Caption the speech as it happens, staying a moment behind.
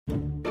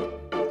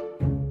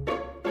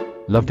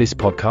Love this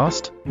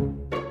podcast?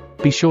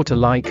 Be sure to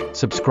like,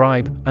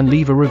 subscribe, and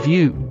leave a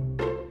review.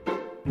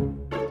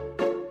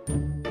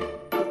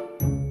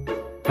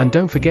 And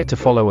don't forget to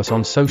follow us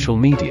on social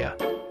media.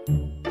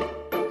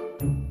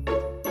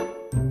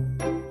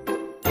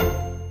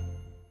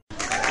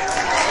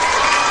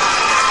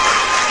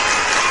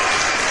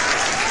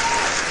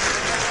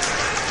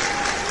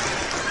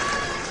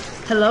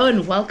 Hello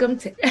and welcome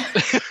to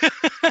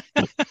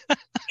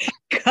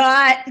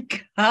cut.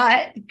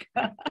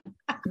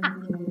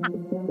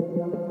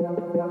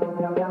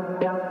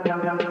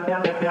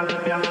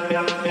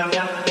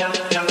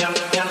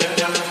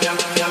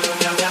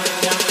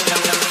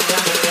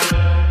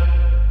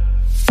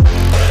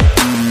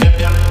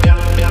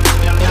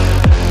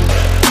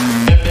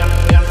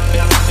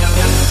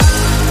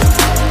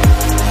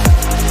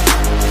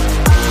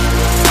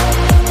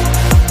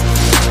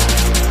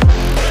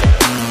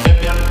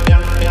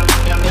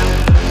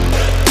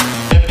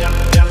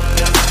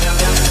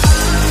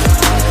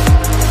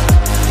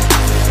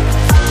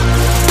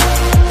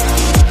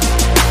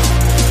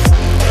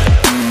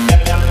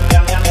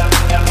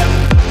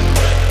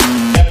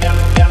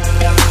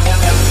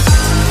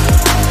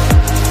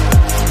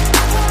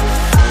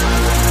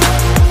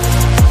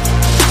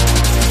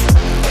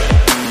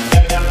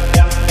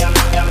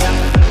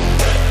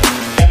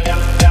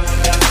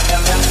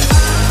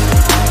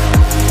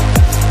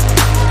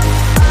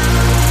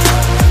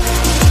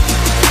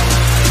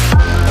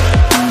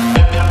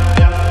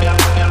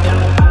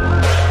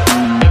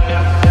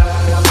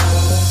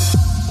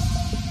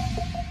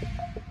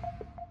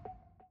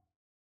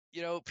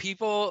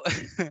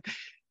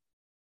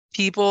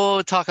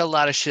 People talk a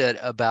lot of shit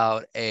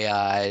about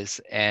AIs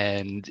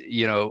and,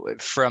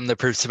 from the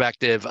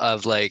perspective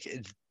of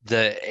like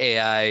the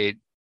AI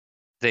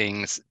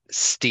things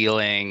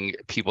stealing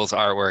people's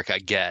artwork, I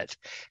get.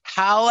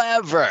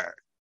 However,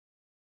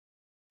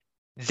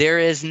 there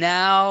is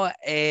now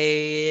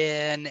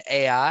an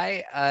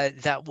AI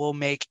that will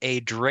make a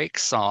Drake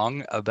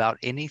song about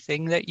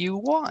anything that you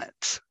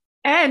want.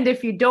 And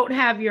if you don't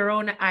have your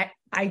own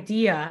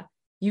idea,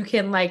 you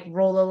can like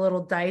roll a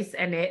little dice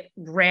and it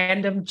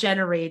random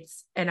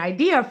generates an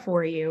idea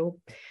for you.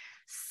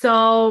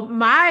 So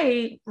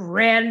my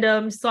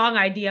random song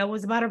idea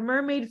was about a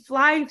mermaid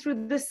flying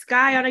through the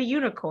sky on a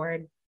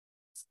unicorn,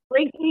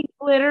 sprinkling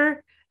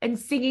glitter and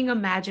singing a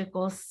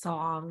magical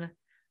song.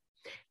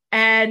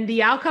 And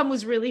the outcome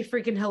was really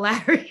freaking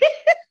hilarious.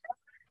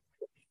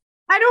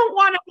 I don't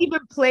want to even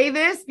play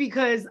this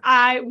because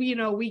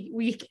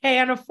we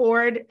can't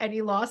afford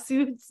any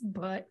lawsuits,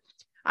 but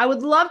I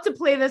would love to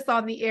play this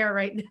on the air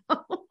right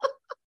now.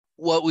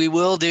 What we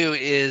will do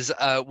is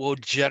we'll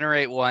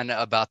generate one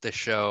about the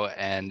show,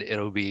 and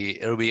it'll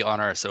be on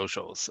our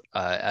socials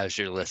as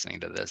you're listening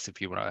to this. If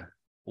you want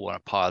to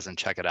pause and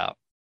check it out.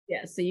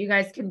 Yeah, so you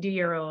guys can do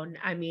your own.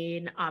 I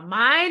mean, on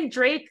mine,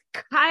 Drake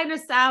kind of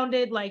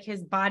sounded like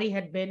his body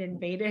had been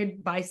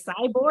invaded by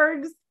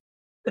cyborgs.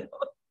 A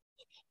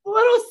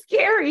little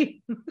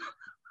scary.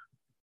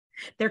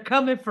 They're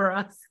coming for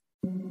us.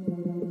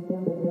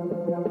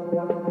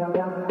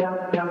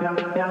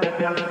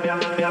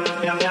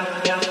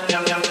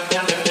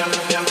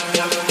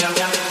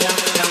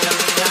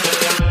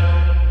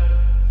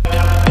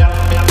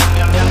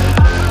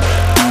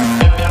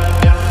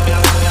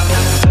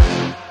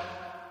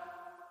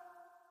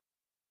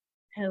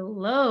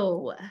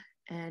 Hello,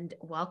 and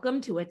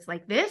welcome to It's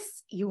Like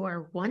This,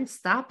 your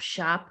one-stop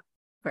shop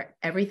for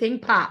everything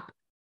pop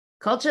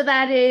culture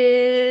that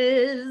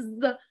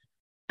is.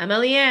 I'm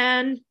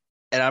Eliane.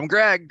 And I'm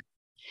Greg.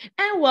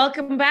 And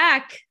welcome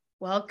back.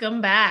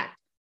 Welcome back.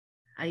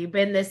 How you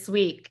been this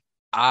week?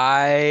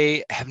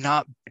 I have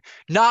not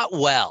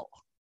well.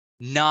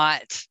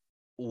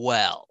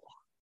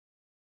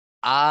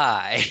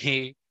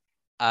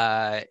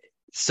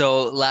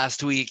 So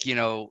last week,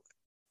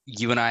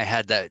 you and I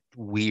had that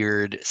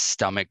weird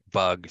stomach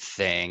bug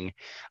thing.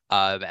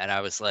 And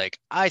I was like,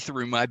 I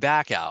threw my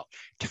back out.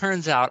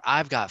 Turns out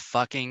I've got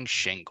fucking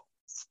shingles.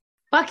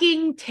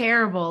 Fucking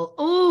terrible.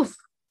 Oof.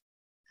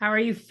 How are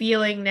you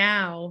feeling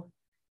now?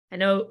 I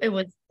know it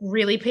was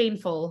really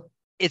painful.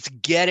 It's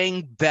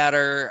getting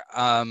better.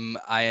 I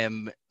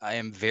am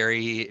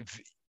very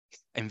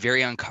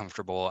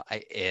uncomfortable.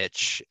 I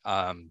itch.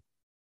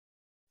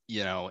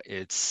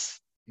 It's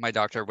my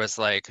doctor was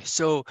like,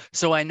 so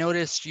I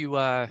noticed you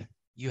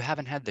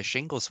haven't had the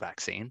shingles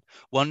vaccine.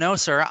 Well, no,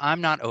 sir,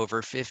 I'm not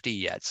over 50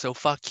 yet, so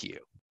fuck you.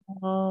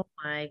 Oh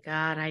my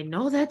God, I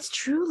know that's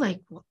true. Like,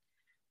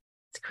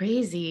 it's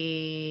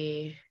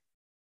crazy.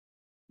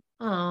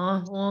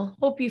 Oh, well,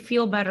 hope you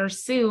feel better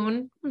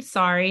soon. I'm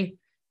sorry.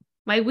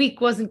 My week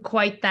wasn't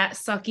quite that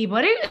sucky,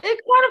 but it kind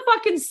of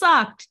fucking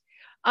sucked.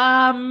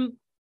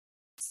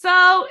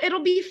 So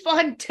it'll be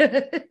fun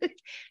to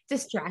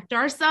distract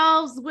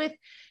ourselves with,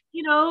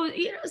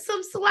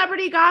 some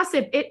celebrity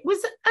gossip. It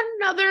was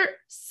another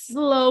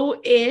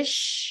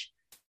slow-ish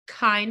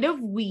kind of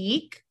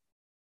week.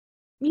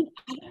 I mean,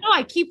 I don't know.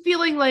 I keep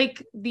feeling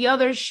like the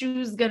other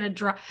shoe's gonna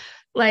drop.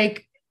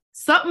 Like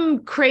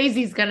something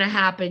crazy is gonna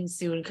happen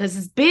soon because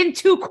it's been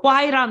too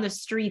quiet on the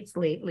streets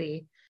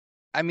lately.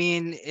 I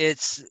mean,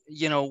 it's,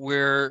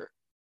 we're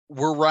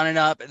running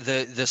up.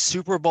 The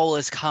Super Bowl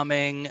is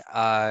coming.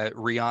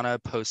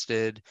 Rihanna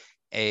posted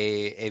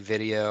a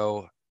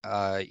video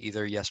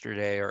either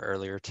yesterday or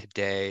earlier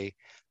today,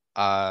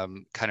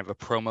 kind of a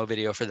promo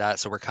video for that.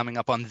 So we're coming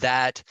up on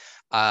that.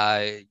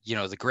 The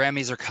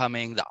Grammys are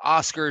coming, the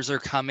Oscars are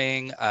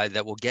coming,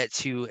 that we'll get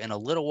to in a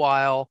little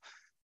while.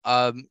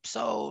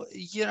 So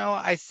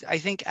I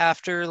think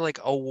after like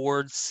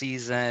awards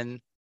season,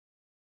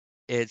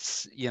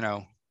 it's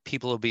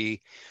people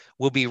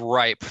will be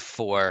ripe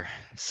for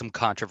some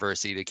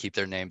controversy to keep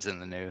their names in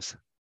the news.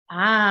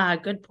 Ah,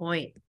 good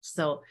point.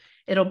 So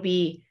it'll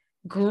be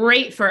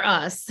great for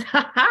us.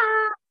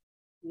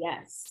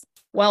 Yes.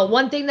 Well,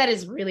 one thing that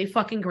is really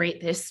fucking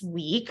great this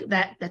week,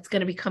 that's going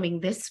to be coming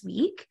this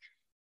week,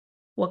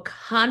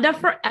 Wakanda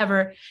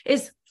Forever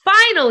is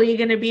finally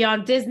going to be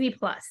on Disney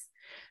Plus.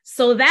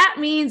 So that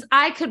means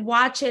I could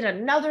watch it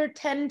another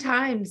 10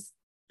 times.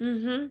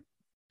 And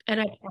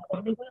I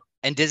probably will.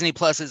 And Disney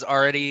Plus is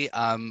already,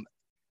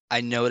 I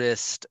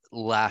noticed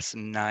last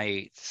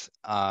night,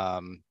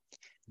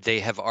 they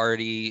have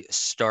already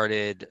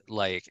started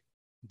like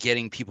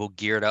getting people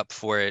geared up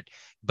for it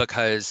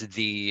because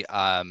the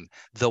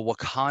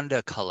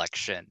Wakanda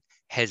collection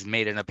has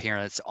made an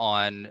appearance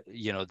on,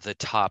 the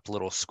top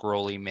little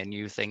scrolly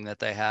menu thing that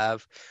they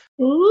have.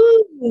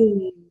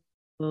 Ooh.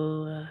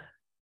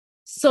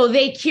 So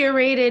they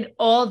curated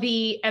all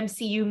the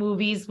MCU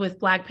movies with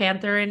Black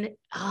Panther and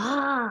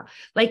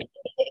like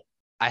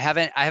I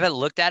haven't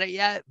looked at it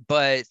yet,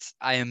 but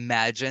I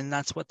imagine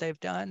that's what they've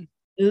done.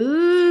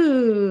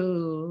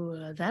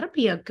 Ooh, that'll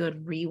be a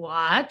good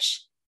rewatch.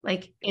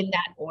 Like in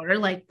that order,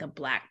 like the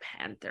Black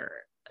Panther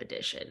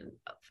edition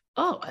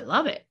of, I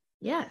love it.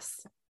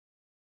 Yes.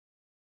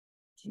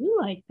 Do you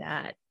like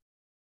that?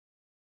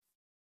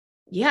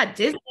 Yeah,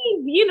 Disney,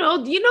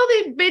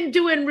 they've been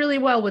doing really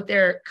well with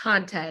their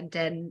content,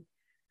 and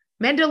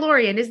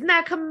Mandalorian, isn't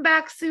that coming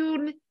back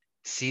soon?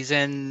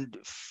 Season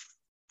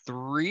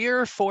 3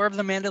 or 4 of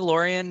The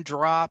Mandalorian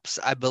drops,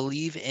 I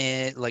believe,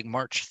 in like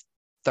March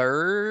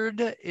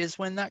 3rd is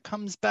when that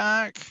comes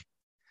back.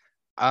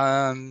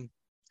 And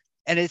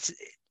it's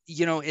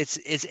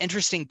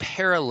interesting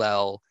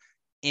parallel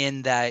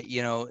in that,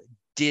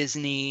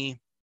 Disney,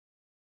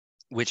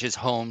 which is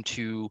home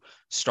to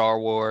Star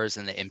Wars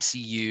and the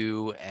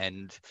MCU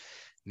and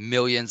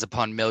millions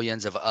upon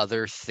millions of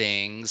other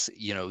things,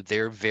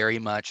 they're very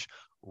much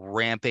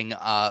ramping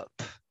up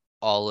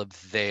all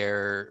of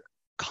their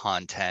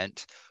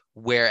content,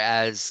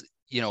 whereas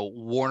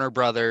Warner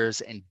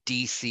Brothers and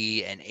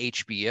DC and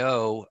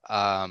HBO,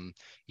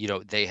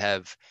 they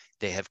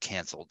have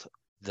canceled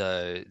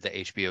the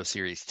HBO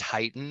series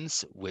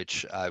Titans,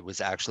 which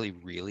was actually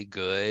really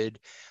good.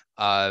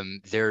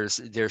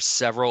 There's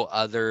several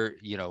other,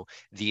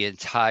 the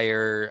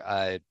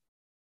entire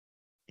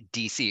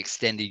DC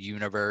extended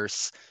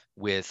universe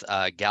with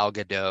Gal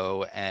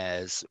Gadot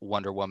as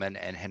Wonder Woman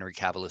and Henry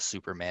Cavill as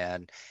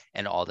Superman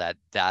and all that.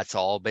 That's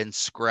all been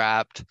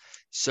scrapped.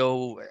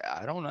 So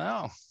I don't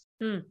know.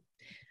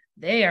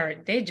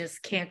 They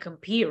just can't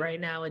compete right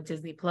now with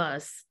Disney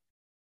Plus.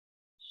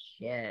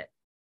 Shit.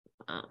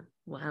 Oh,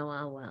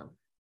 well.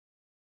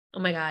 Oh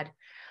my God.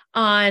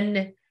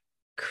 On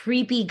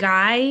creepy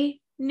guy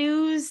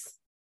news,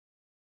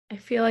 I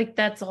feel like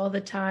that's all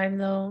the time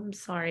though. I'm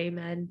sorry,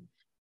 men.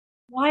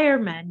 Why are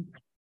men?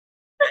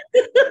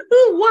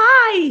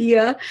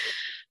 Why?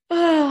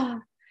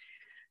 And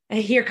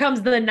here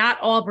comes the not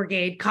all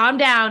brigade. Calm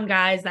down,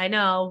 guys. I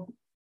know.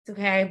 It's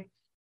okay.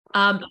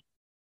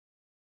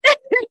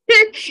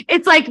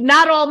 It's like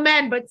not all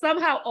men, but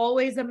somehow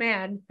always a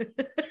man.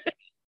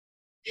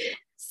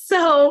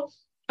 So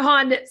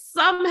on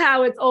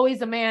somehow it's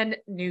always a man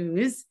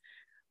news,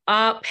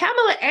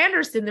 Pamela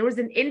Anderson, there was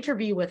an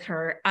interview with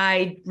her.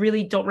 I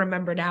really don't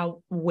remember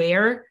now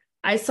where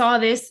I saw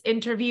this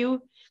interview,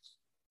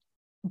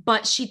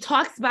 but she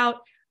talks about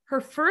her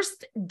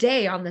first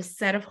day on the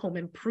set of Home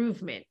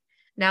Improvement.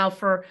 Now,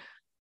 for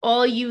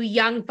all you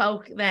young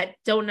folk that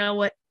don't know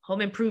what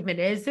Home Improvement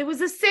is, it was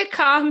a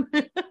sitcom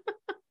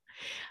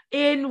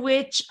in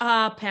which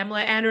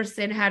Pamela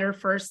Anderson had her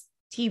first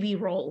TV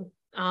role.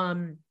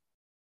 Tim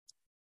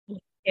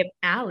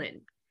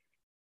Allen,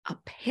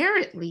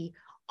 apparently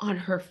on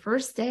her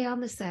first day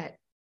on the set,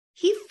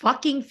 he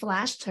fucking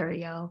flashed her,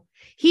 yo.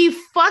 He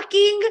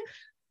fucking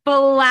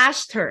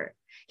flashed her.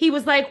 He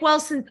was like, well,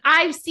 since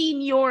I've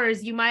seen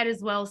yours, you might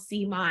as well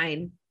see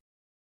mine.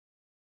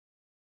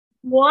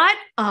 What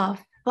a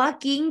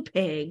fucking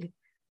pig.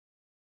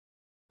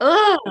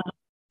 Ugh.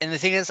 And the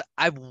thing is,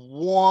 I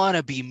want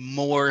to be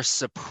more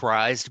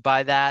surprised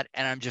by that,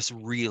 and I'm just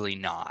really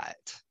not.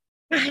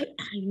 I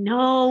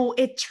know,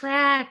 it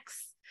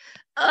tracks.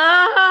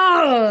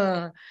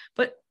 But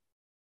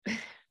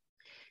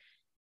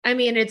I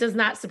mean, it does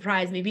not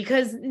surprise me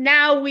because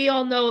now we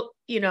all know,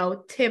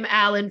 Tim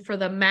Allen for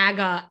the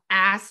MAGA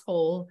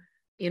asshole,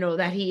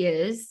 that he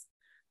is.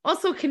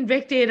 Also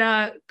convicted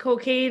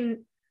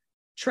cocaine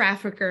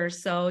trafficker.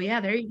 So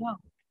yeah, there you go.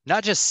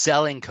 Not just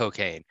selling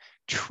cocaine,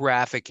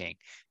 trafficking.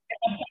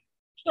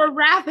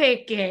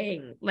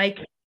 Trafficking. Like,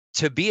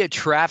 to be a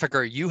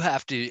trafficker, you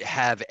have to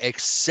have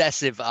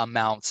excessive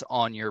amounts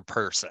on your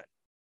person.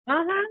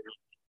 uh-huh.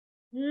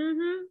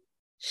 Mm-hmm.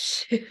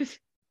 Shoot.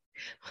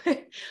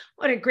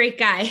 What a great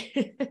guy.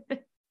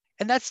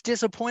 And that's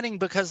disappointing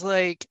because,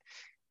 like,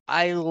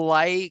 I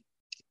like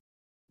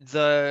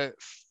the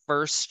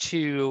first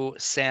two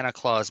Santa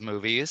Claus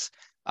movies.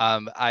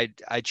 I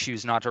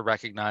choose not to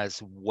recognize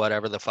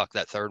whatever the fuck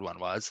that third one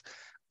was.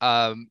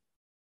 And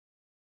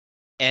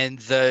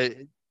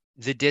the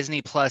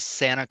Disney Plus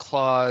Santa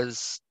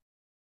Claus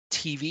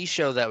TV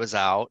show that was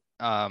out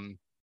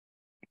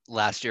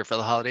last year for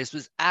the holidays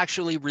was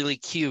actually really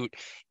cute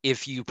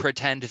if you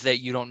pretend that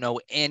you don't know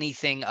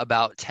anything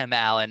about Tim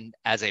Allen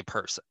as a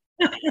person.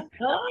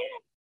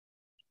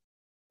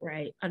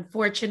 Right.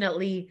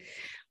 Unfortunately,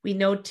 we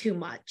know too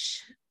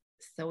much,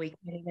 so we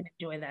can't even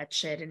enjoy that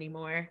shit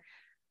anymore.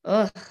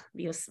 Ugh,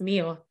 Dios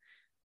mío.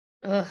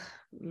 Ugh,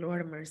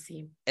 Lord of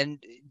mercy.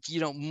 And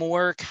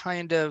more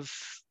kind of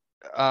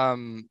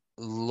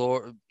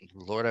Lord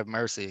of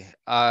mercy.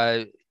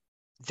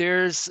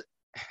 There's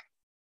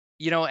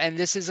and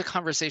this is a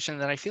conversation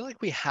that I feel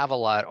like we have a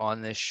lot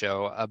on this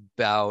show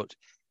about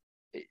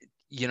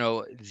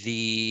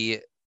the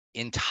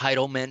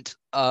entitlement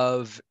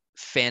of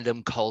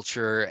fandom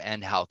culture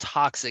and how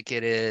toxic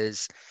it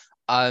is.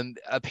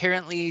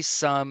 Apparently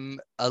some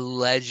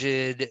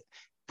alleged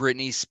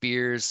Britney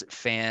Spears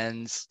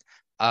fans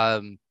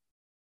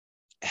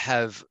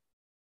have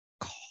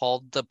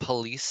called the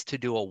police to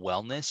do a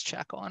wellness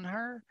check on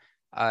her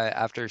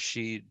after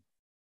she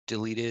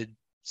deleted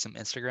some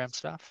Instagram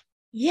stuff.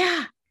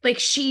 Yeah, like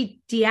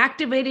she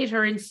deactivated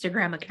her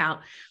Instagram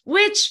account,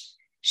 which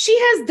she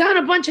has done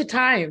a bunch of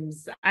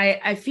times.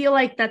 I feel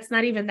like that's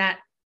not even that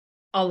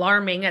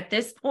alarming at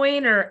this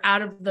point or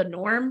out of the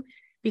norm,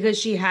 because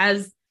she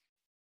has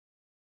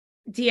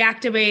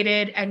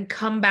deactivated and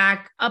come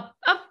back a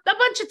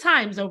bunch of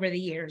times over the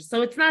years.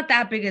 So it's not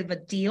that big of a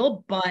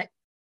deal, but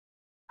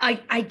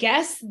I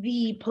guess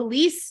the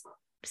police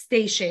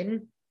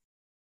station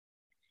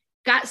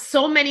got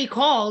so many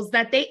calls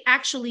that they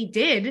actually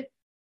did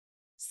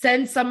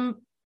send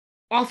some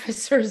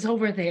officers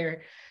over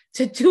there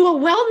to do a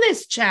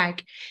wellness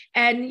check.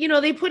 And,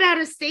 they put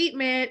out a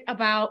statement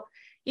about,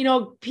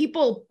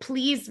 people,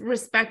 please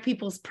respect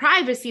people's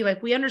privacy.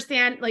 Like, we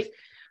understand, like,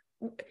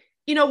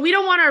 we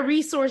don't want our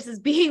resources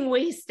being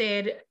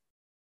wasted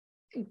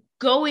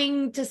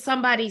going to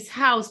somebody's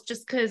house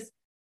just because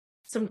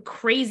some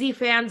crazy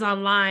fans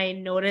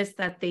online noticed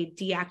that they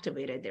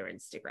deactivated their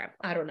Instagram.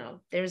 I don't know.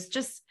 There's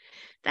just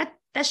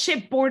that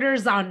shit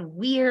borders on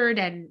weird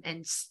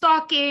and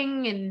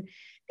stalking, and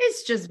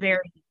it's just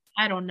very,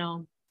 I don't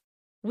know.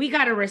 We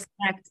got to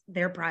respect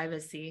their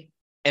privacy.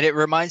 And it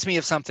reminds me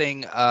of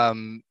something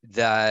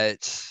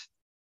that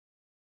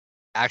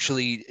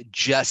actually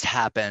just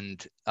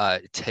happened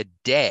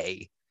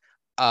today.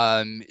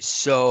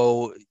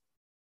 So,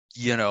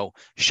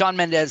 Shawn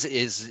Mendes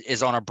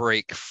is on a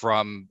break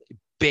from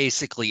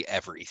basically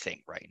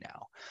everything right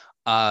now.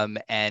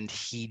 And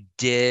he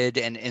did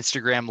an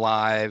Instagram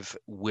live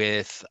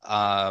with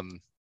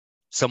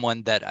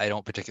someone that I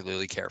don't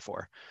particularly care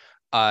for.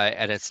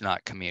 And it's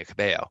not Camila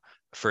Cabello,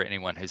 for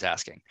anyone who's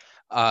asking.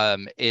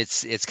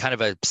 It's kind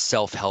of a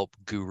self-help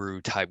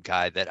guru type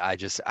guy that I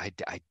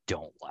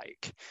don't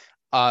like.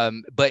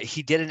 But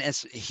he did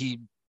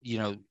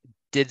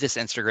did this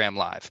Instagram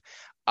live.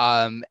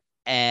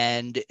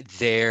 And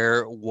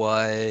there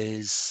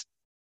was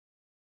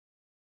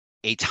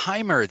a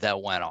timer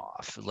that went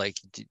off, like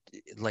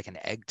an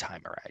egg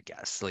timer, I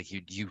guess. Like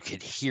you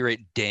could hear it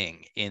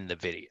ding in the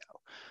video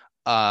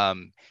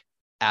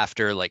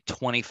after like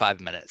 25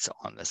 minutes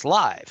on this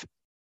live.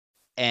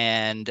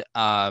 And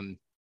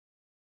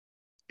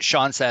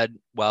Shawn said,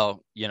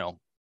 well,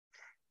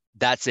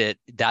 that's it.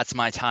 That's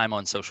my time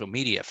on social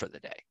media for the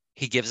day.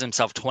 He gives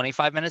himself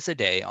 25 minutes a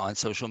day on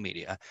social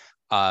media,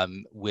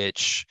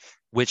 which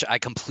I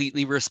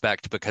completely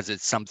respect, because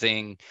it's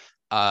something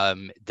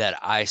that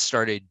I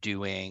started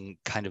doing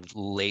kind of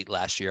late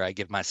last year. I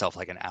give myself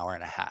like an hour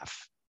and a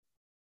half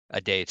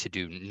a day to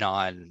do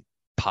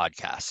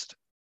non-podcast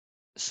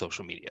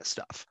social media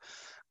stuff.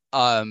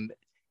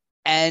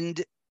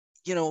 And,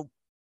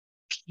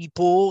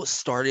 people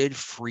started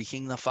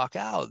freaking the fuck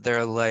out.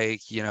 They're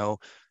like,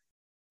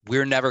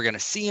 we're never going to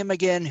see him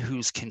again.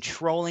 Who's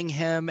controlling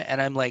him?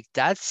 And I'm like,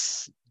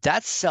 that's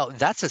a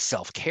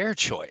self-care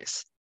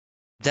choice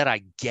that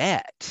I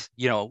get.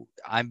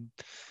 I'm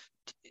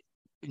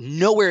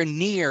nowhere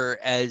near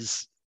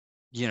as,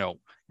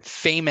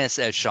 famous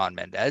as Shawn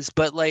Mendes,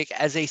 but like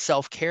as a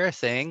self-care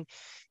thing,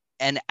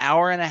 an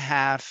hour and a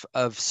half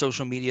of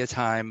social media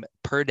time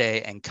per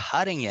day and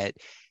cutting it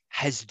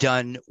has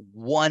done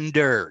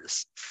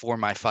wonders for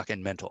my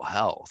fucking mental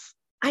health.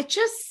 I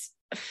just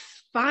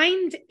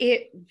find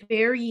it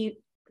very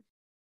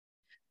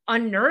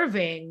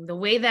unnerving the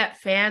way that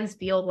fans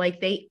feel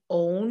like they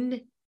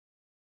own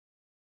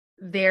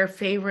their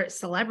favorite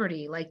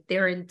celebrity, like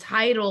they're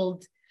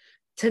entitled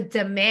to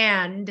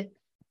demand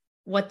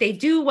what they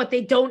do, what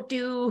they don't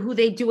do, who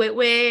they do it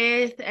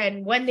with,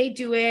 and when they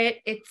do it.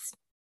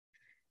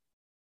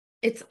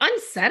 It's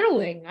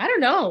unsettling. I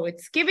don't know.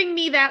 It's giving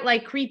me that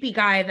like creepy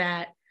guy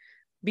that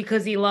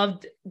because he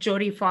loved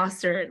Jodie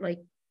Foster, like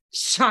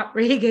shot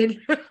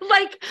Reagan.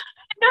 Like,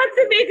 not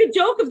to make a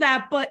joke of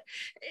that, but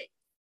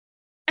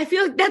I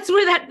feel like that's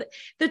where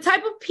the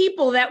type of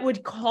people that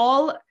would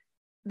call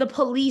the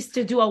police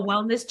to do a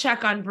wellness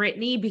check on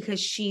Britney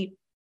because she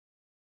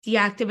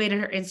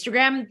deactivated her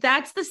Instagram,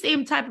 that's the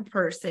same type of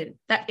person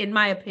that, in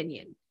my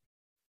opinion,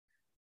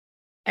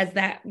 as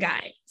that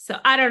guy. So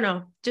I don't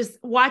know. Just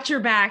watch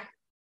your back,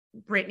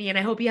 Britney, and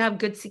I hope you have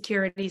good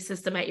security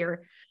system at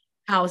your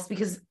house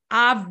because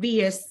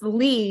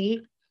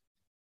obviously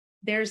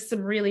there's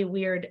some really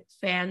weird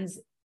fans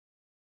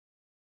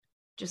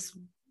just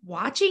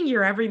watching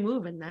your every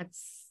move, and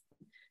that's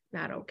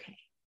not okay.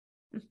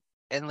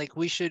 And like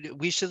we should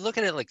look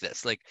at it like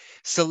this, like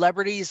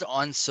celebrities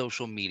on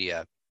social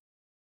media,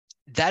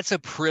 that's a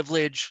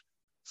privilege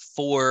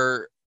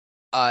for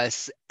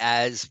us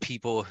as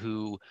people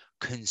who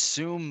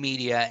consume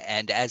media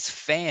and as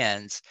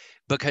fans,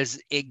 because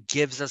it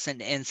gives us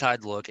an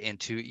inside look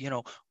into, you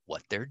know,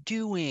 what they're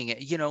doing.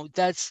 You know,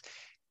 that's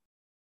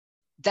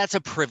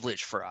a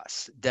privilege for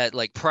us that,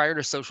 like, prior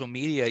to social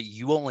media,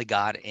 you only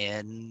got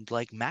in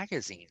like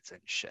magazines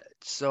and shit.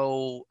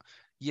 So,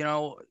 you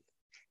know,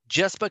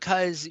 just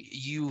because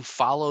you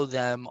follow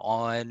them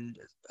on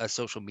a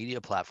social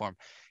media platform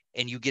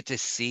and you get to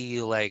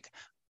see like,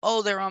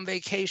 oh, they're on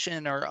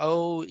vacation, or,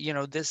 oh, you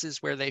know, this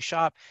is where they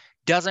shop,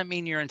 doesn't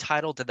mean you're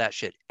entitled to that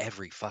shit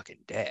every fucking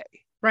day.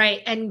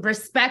 Right. And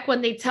respect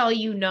when they tell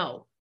you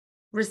no.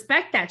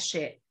 Respect that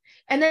shit.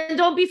 And then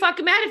don't be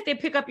fucking mad if they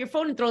pick up your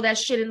phone and throw that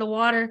shit in the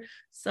water.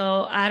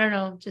 So I don't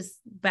know, just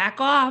back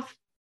off.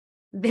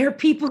 They're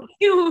people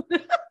too.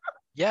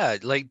 Yeah,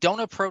 like don't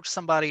approach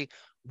somebody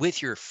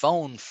with your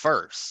phone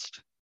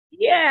first.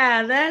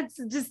 Yeah, that's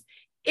just,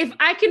 if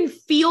I can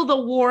feel the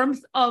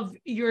warmth of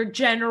your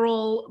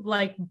general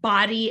like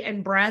body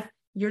and breath,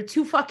 you're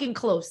too fucking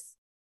close.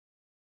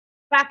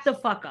 Back the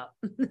fuck up.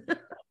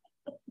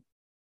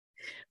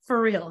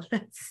 For real.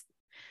 That's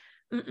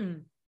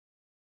mm-mm.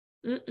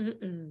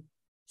 Mm-mm-mm.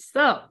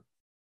 So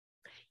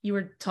you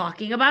were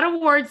talking about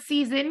award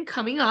season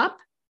coming up.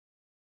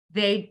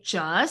 They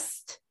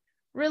just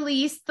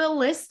released the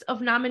list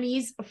of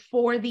nominees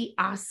for the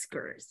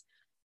Oscars.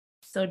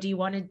 So do you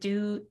want to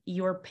do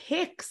your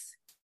picks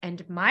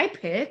and my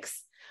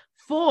picks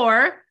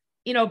for,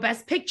 you know,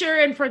 Best Picture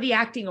and for the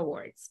acting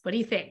awards? What do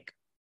you think?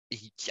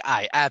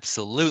 I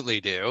absolutely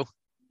do.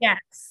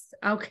 Yes.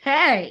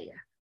 Okay.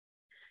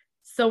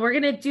 So we're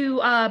going to do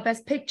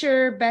Best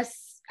Picture,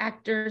 Best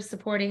Actor,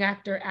 Supporting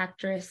Actor,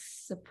 Actress,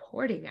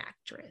 Supporting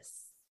Actress.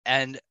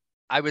 And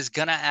I was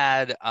going to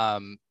add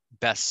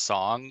Best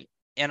Song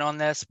in on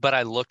this, but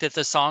I looked at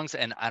the songs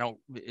and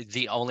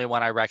the only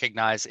one I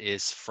recognize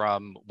is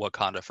from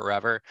Wakanda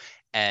Forever,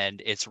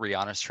 and it's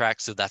Rihanna's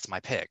track, so that's my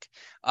pick.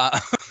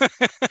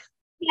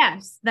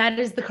 Yes, that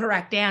is the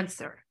correct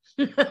answer.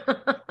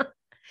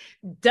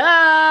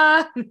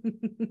 Duh.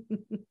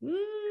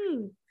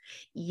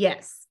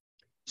 Yes.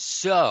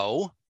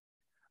 So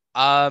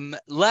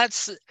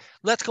let's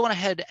go on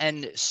ahead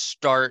and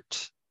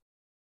start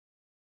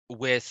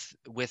with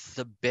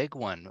the big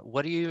one.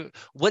 What are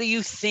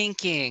you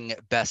thinking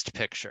Best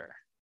Picture?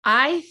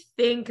 I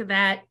think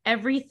that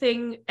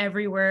Everything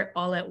Everywhere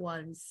All at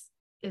Once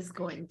is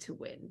going to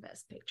win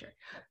Best Picture.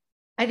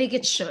 I think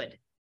it should,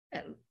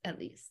 at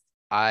least.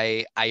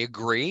 I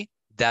agree.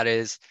 That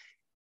is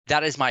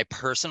my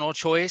personal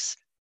choice.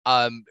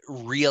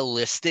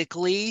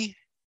 Realistically,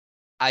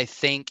 I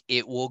think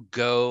it will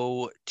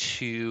go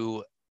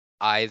to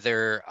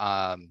either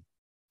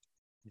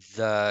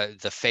the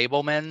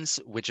Fabelmans,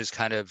 which is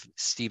kind of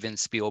Steven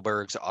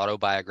Spielberg's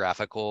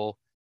autobiographical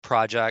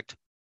project,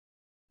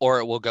 or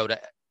it will go to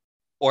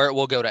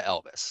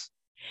Elvis.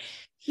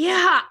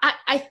 Yeah,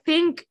 I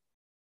think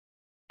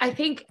the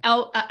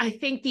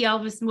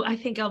Elvis movie. I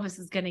think Elvis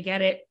is going to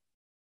get it.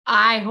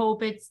 I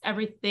hope it's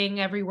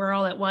Everything Everywhere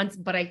All at Once,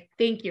 but I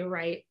think you're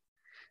right.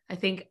 I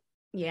think,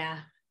 yeah,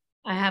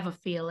 I have a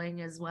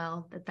feeling as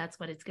well that that's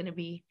what it's going to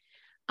be.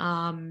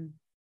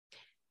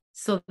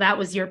 So that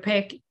was your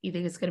pick. You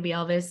think it's going to be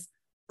Elvis?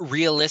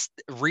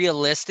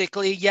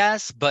 Realistically,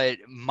 yes, but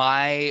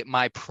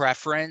my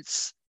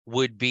preference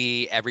would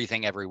be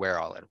Everything Everywhere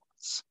All at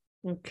Once.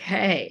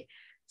 Okay.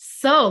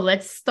 So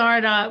let's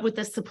start with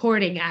the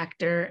supporting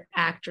actor,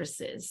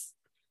 actresses.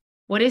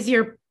 Who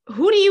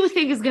do you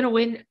think is going to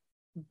win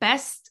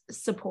Best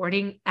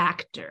Supporting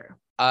Actor?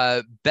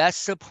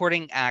 Best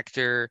Supporting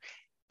Actor,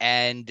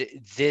 and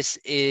this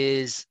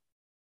is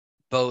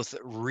both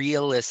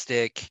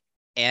realistic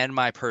and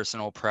my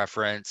personal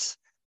preference.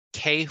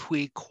 Ke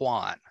Huy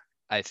Quan,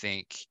 I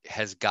think,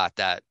 has got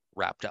that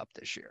wrapped up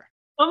this year.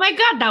 Oh my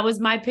God, that was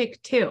my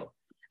pick too.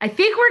 I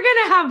think we're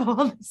going to have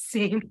all the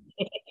same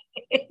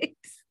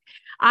picks.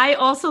 I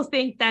also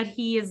think that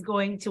he is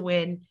going to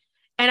win,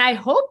 and I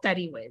hope that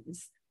he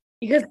wins,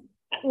 because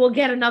we'll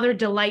get another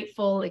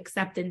delightful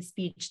acceptance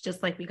speech,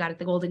 just like we got at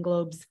the Golden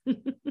Globes.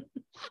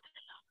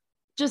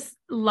 Just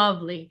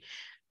lovely.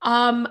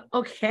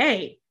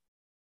 Okay.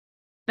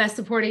 Best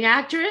Supporting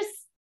Actress.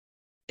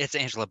 It's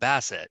Angela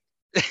Bassett.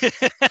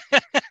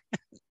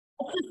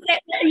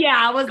 Yeah,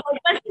 I was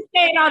like, let's just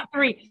say it on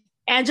 3.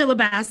 Angela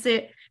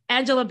Bassett.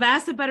 Angela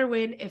Bassett better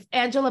win. If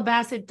Angela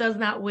Bassett does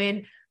not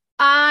win,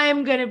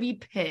 I'm going to be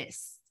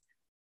pissed.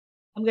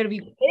 I'm going to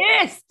be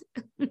pissed.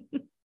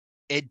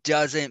 It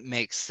doesn't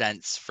make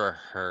sense for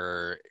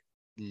her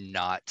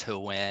not to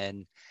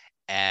win.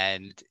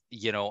 And,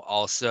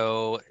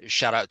 also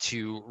shout out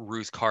to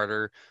Ruth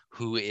Carter,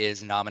 who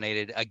is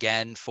nominated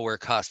again for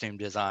costume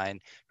design,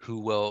 who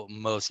will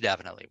most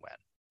definitely win.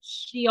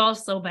 She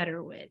also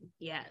better win.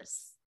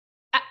 Yes.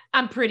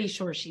 I'm pretty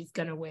sure she's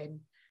going to win.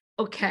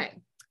 Okay.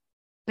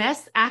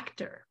 Best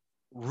Actor.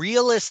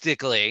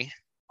 Realistically,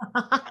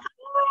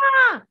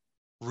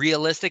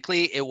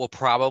 it will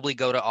probably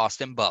go to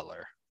Austin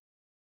Butler.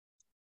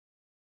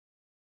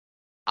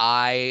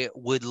 I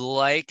would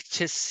like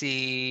to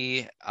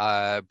see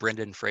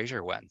Brendan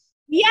Fraser win.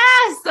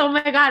 Yes. Oh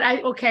my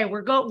God.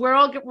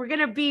 We're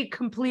gonna be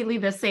completely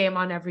the same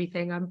on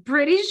everything. I'm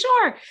pretty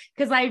sure,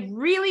 because I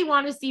really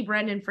want to see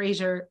Brendan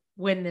Fraser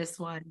win this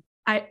one.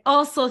 I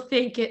also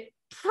think it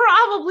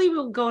probably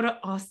will go to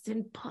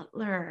Austin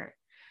Butler,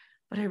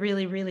 but I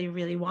really, really,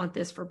 really want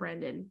this for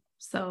Brendan.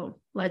 So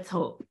let's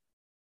hope.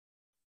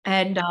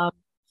 And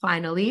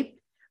finally,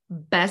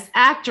 Best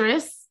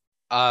Actress.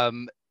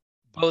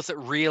 Both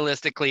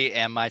realistically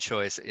and my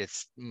choice,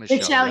 it's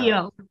Michelle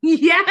Yeoh.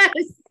 Yes.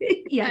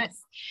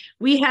 Yes.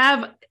 We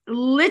have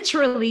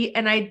literally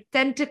an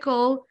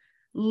identical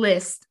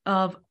list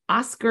of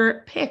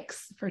Oscar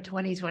picks for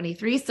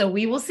 2023. So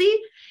we will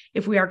see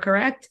if we are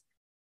correct,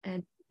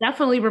 and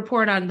definitely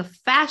report on the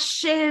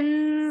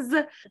fashions.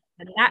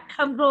 And that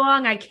comes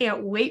along. I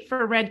can't wait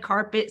for red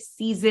carpet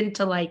season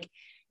to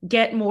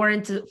get more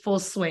into full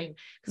swing,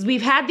 because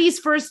we've had these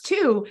first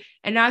 2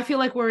 and now I feel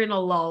like we're in a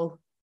lull.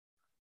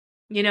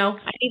 I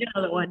need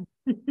another one.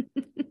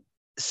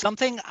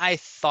 Something I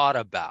thought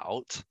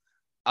about,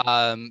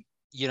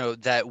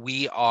 that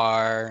we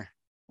are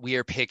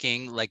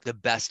picking the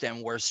best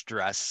and worst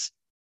dress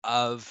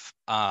of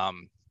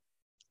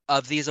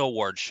these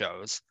award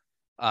shows,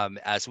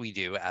 as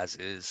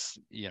is,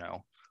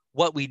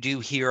 what we do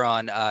here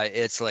on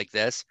It's Like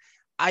This.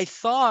 I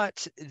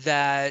thought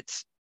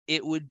that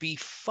it would be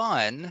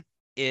fun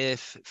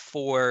if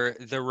for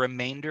the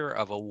remainder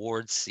of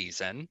awards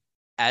season,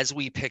 as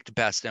we picked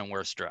best and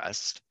worst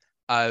dressed,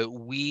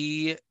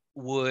 we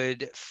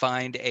would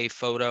find a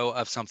photo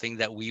of something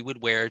that we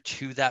would wear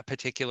to that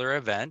particular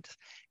event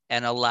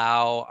and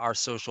allow our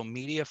social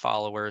media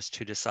followers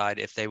to decide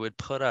if they would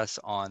put us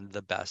on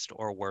the best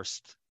or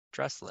worst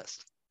dress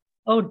list.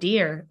 Oh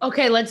dear.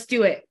 Okay, let's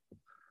do it.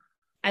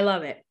 I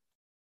love it.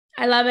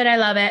 I love it. I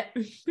love it.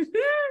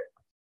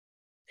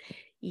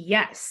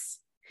 Yes.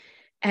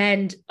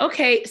 And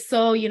okay,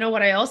 so you know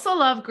what I also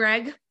love,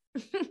 Greg?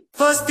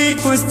 First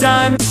it was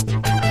time.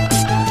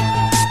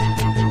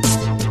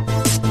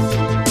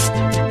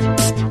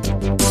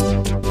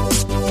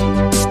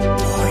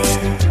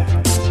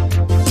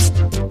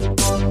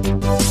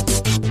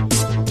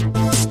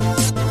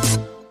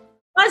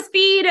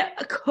 BuzzFeed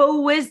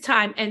quiz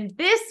time. And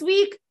this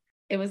week,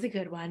 it was a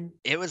good one.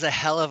 It was a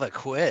hell of a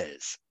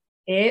quiz.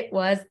 It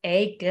was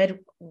a good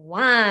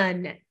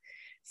one.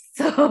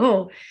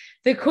 So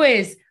the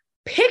quiz,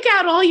 pick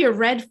out all your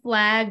red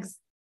flags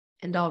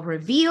and I'll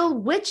reveal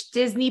which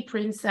Disney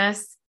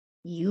princess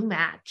you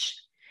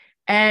match.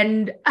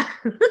 And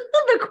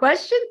the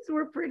questions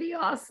were pretty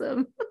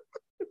awesome.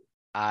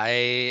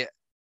 I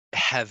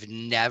have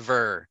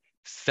never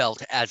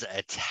felt as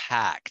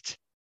attacked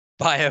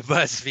by a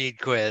BuzzFeed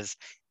quiz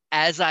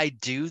as I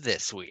do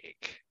this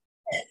week.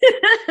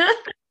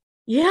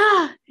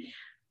 Yeah.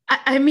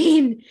 I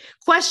mean,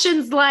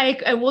 questions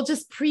like, and we'll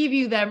just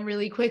preview them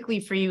really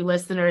quickly for you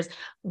listeners.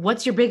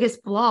 What's your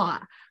biggest flaw?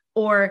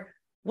 Or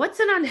what's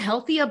an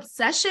unhealthy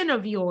obsession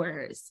of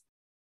yours?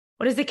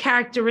 What is a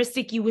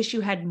characteristic you wish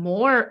you had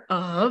more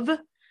of?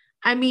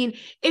 I mean,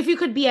 if you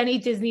could be any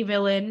Disney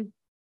villain,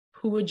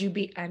 who would you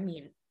be? I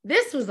mean,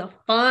 this was a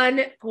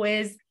fun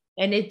quiz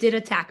and it did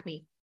attack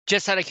me.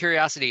 Just out of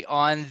curiosity,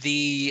 on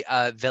the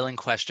villain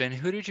question,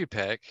 who did you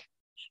pick?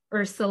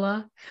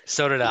 Ursula.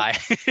 So did I.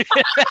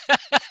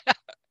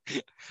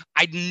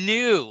 I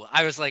knew.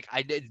 I was like,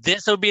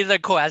 this will be the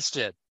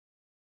question.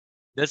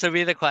 This will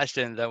be the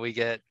question that we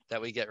get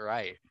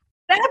right.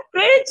 That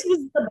bitch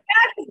was the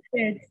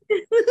best.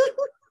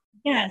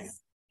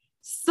 Yes.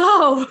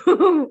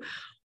 So,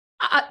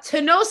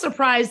 to no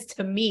surprise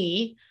to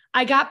me,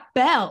 I got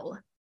Belle.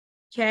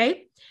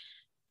 Okay.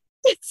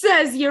 It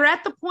says you're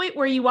at the point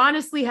where you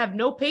honestly have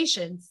no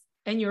patience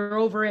and you're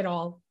over it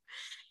all.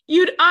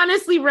 You'd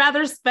honestly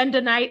rather spend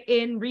a night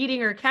in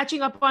reading or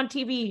catching up on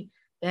TV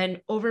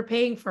than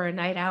overpaying for a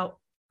night out.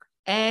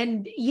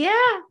 And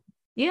yeah,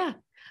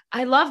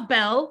 I love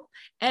Belle.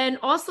 And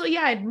also,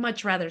 yeah, I'd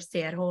much rather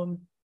stay at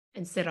home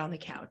and sit on the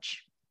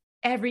couch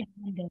every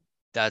day.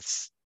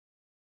 That's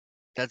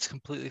That's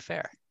completely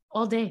fair.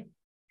 All day.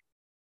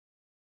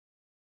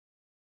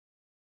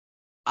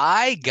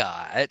 I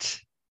got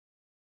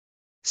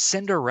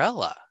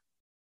Cinderella.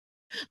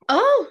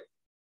 Oh,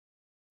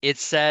 It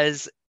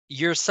says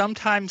you're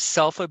sometimes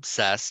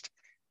self-obsessed,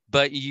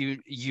 but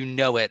you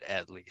know it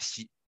at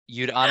least.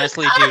 You'd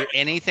honestly do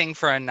anything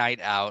for a night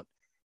out.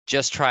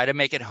 Just try to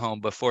make it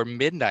home before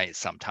midnight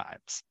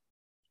sometimes.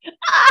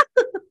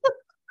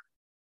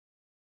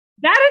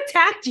 that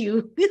attacked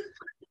you.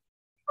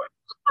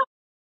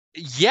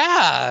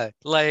 Yeah,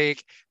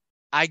 like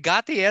I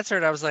got the answer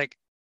and I was like,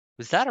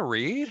 was that a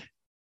read?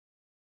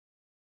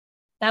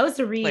 That was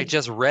a Like read.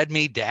 just read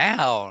me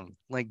down.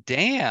 Like,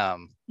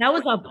 damn. That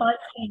was a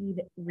BuzzFeed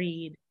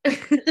read.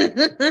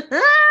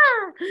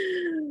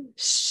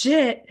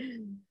 Shit.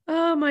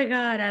 Oh my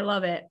God. I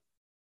love it.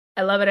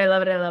 I love it. I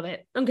love it. I love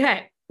it.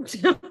 Okay.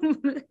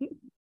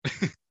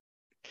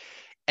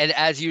 And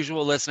as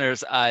usual,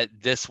 listeners,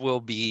 this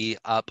will be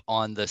up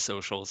on the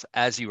socials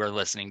as you are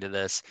listening to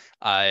this,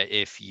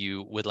 if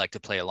you would like to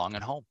play along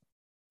at home.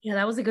 Yeah,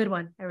 that was a good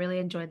one. I really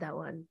enjoyed that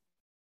one.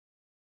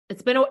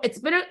 It's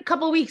been a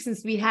couple of weeks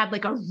since we had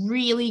like a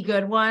really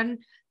good one.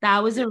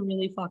 That was a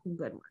really fucking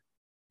good one.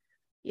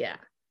 Yeah.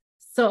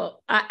 So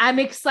I'm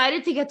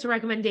excited to get to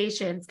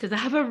recommendations because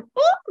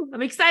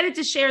I'm excited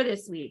to share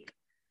this week.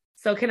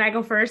 So can I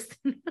go first?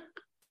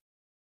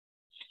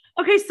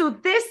 Okay, so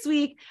this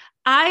week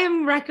I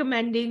am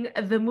recommending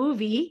the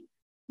movie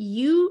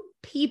You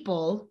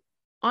People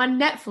on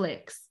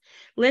Netflix.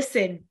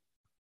 Listen,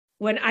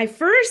 when I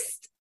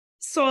first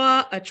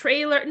saw a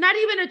trailer, not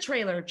even a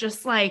trailer,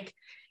 just like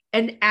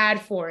an ad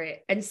for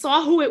it, and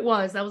saw who it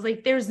was, I was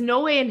like, there's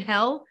no way in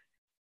hell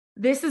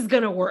this is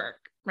gonna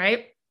work,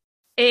 right?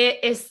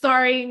 It is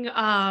starring,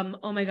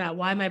 oh my God,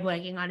 why am I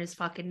blanking on his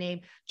fucking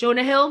name?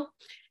 Jonah Hill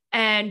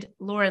and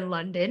Lauren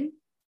London.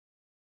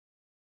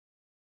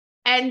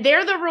 And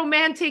they're the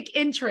romantic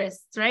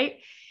interests, right?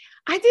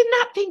 I did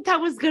not think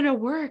that was gonna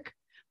work,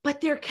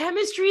 but their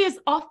chemistry is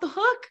off the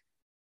hook.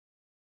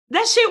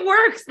 That shit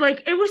works.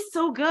 Like, it was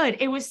so good.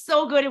 It was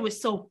so good. It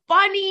was so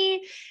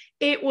funny.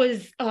 It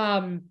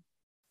wasn't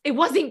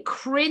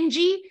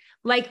cringy.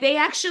 Like, they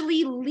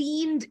actually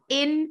leaned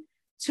in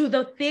to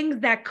the things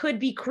that could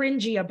be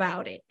cringy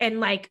about it and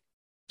like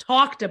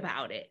talked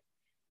about it.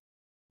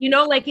 You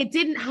know, like it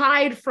didn't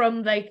hide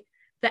from like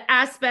the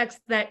aspects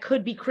that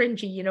could be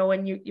cringy, you know,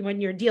 when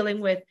you're dealing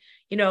with,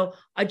 you know,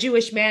 a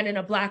Jewish man and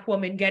a Black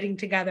woman getting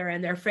together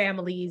and their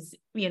families,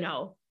 you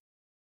know,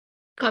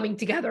 coming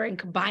together and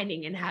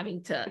combining and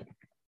having to,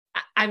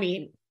 I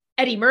mean,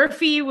 Eddie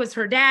Murphy was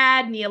her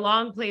dad, Nia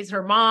Long plays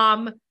her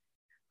mom.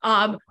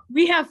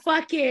 We have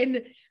fucking,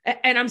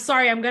 and I'm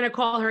sorry, I'm going to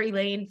call her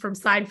Elaine from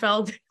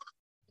Seinfeld.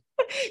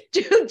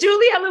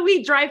 Julia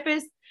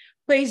Louis-Dreyfus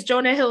plays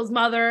Jonah Hill's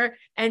mother,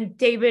 and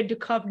David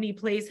Duchovny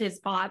plays his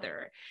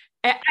father.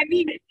 I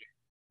mean,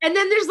 and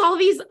then there's all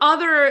these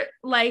other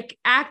like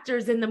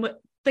actors in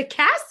the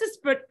cast is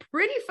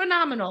pretty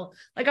phenomenal.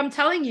 Like I'm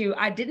telling you,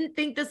 I didn't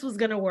think this was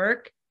going to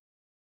work,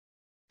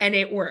 and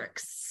it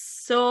works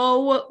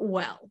so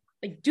well.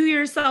 Like, do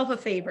yourself a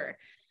favor.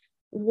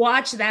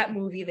 Watch that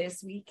movie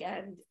this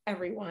weekend,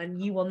 everyone.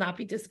 You will not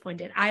be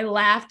disappointed. I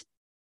laughed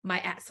my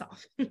ass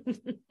off.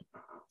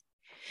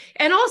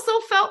 And also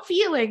felt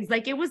feelings.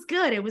 Like, it was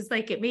good. It was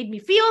like, it made me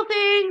feel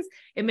things.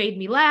 It made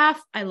me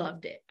laugh. I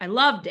loved it. I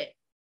loved it.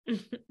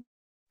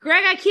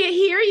 Greg, I can't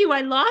hear you.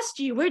 I lost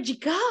you. Where'd you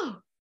go?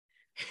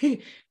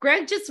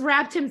 Greg just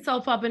wrapped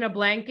himself up in a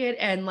blanket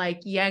and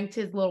like yanked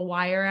his little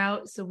wire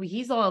out. So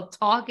he's all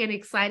talking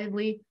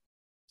excitedly.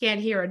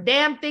 Can't hear a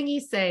damn thing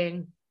he's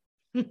saying.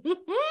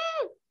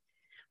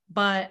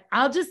 But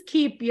I'll just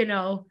keep, you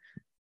know,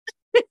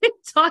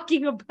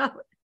 talking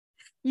about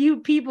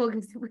You People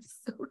because it was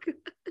so good.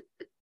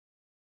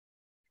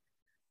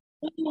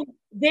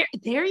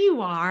 There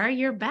you are.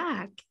 You're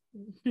back.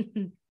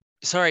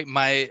 Sorry,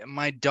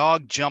 my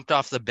dog jumped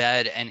off the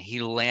bed and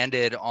he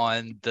landed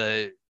on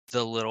the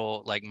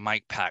little like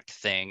mic pack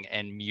thing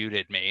and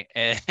muted me,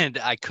 and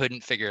I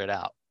couldn't figure it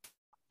out.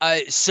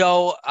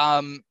 So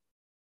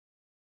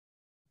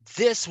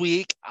this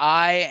week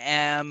I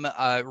am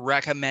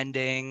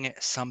recommending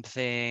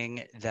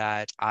something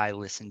that I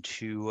listened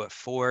to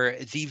for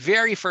the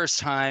very first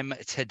time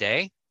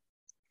today.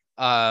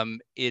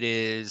 It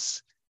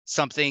is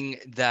something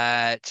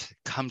that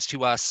comes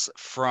to us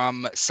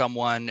from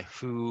someone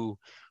who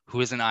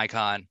is an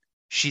icon.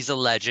 She's a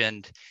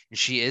legend.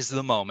 She is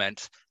the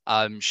moment.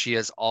 She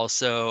is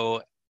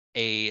also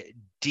a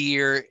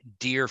dear,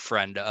 dear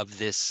friend of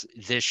this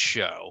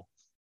show.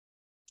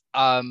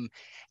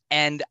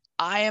 And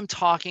I am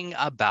talking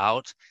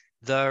about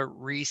the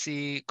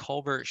Reese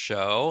Colbert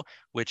Show,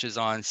 which is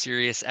on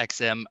Sirius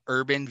XM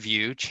Urban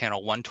View,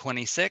 channel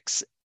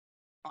 126,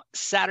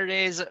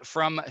 Saturdays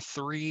from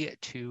 3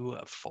 to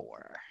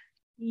 4.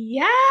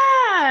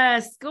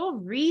 Yes, go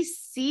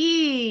Reese.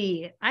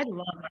 I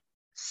love it.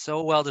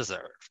 So well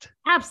deserved.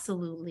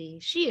 Absolutely.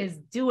 She is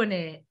doing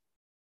it.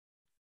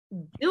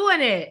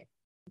 Doing it.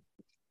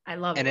 I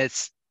love it. And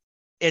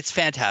it's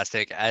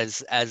fantastic,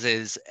 as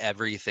is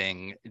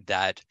everything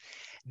that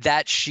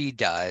that she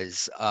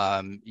does.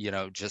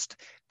 Just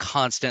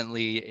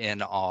constantly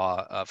in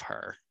awe of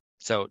her.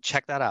 So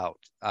check that out.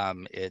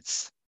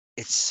 It's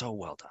so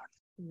well done.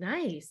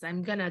 Nice.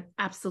 I'm gonna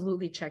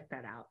absolutely check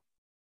that out.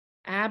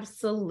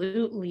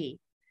 Absolutely.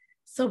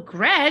 So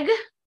Greg,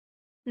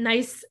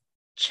 nice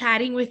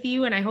chatting with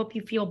you, and I hope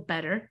you feel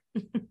better.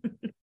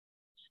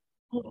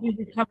 Hope you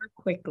recover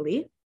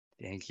quickly.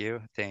 Thank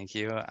you.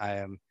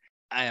 I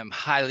am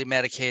highly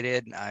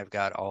medicated. I've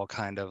got all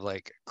kind of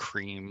like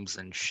creams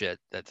and shit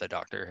that the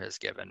doctor has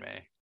given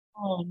me.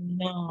 Oh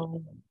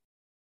no.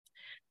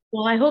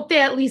 Well, I hope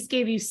they at least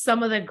gave you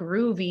some of the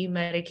groovy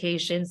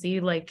medication so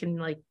you like can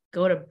like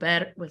go to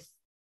bed with,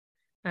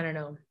 I don't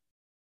know,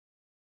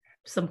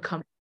 some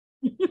comfort.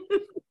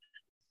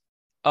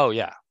 Oh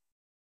yeah.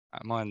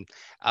 I'm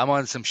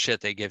on some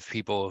shit they give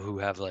people who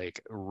have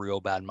like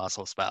real bad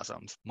muscle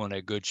spasms. I'm on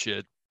that good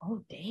shit.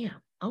 Oh damn.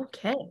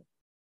 Okay.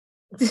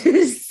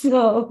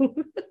 So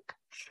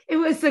it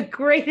was a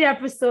great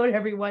episode,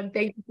 everyone.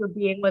 Thank you for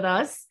being with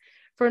us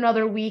for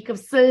another week of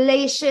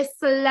salacious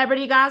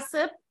celebrity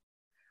gossip.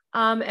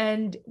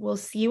 And we'll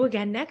see you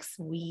again next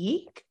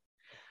week.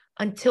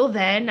 Until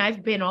then,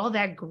 I've been all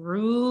that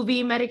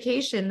groovy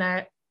medication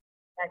that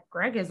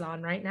Greg is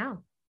on right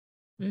now.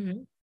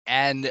 Mm-hmm.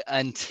 And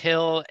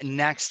until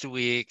next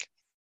week,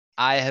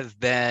 I have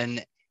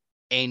been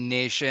a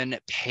nation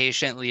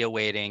patiently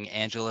awaiting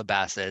Angela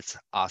Bassett's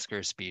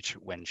Oscar speech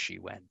when she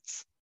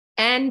wins.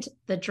 And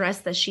the dress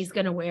that she's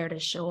going to wear to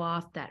show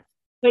off that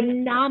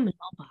phenomenal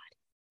body.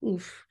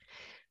 Oof.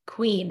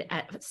 Queen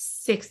at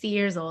 60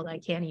 years old. I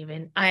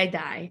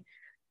die.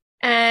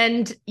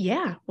 And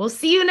yeah, we'll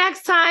see you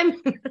next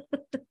time.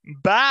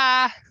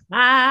 Bye.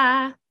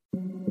 Bye.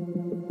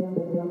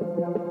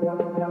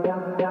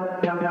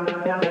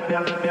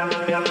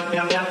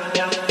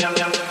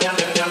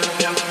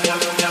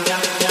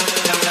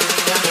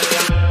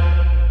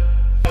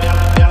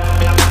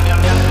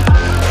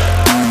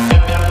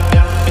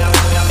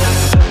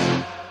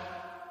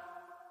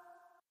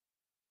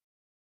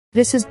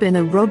 This has been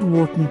a Rod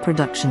Wharton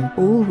production.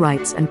 All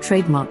rights and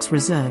trademarks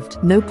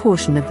reserved. No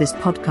portion of this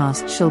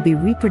podcast shall be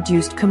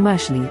reproduced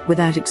commercially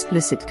without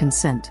explicit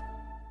consent.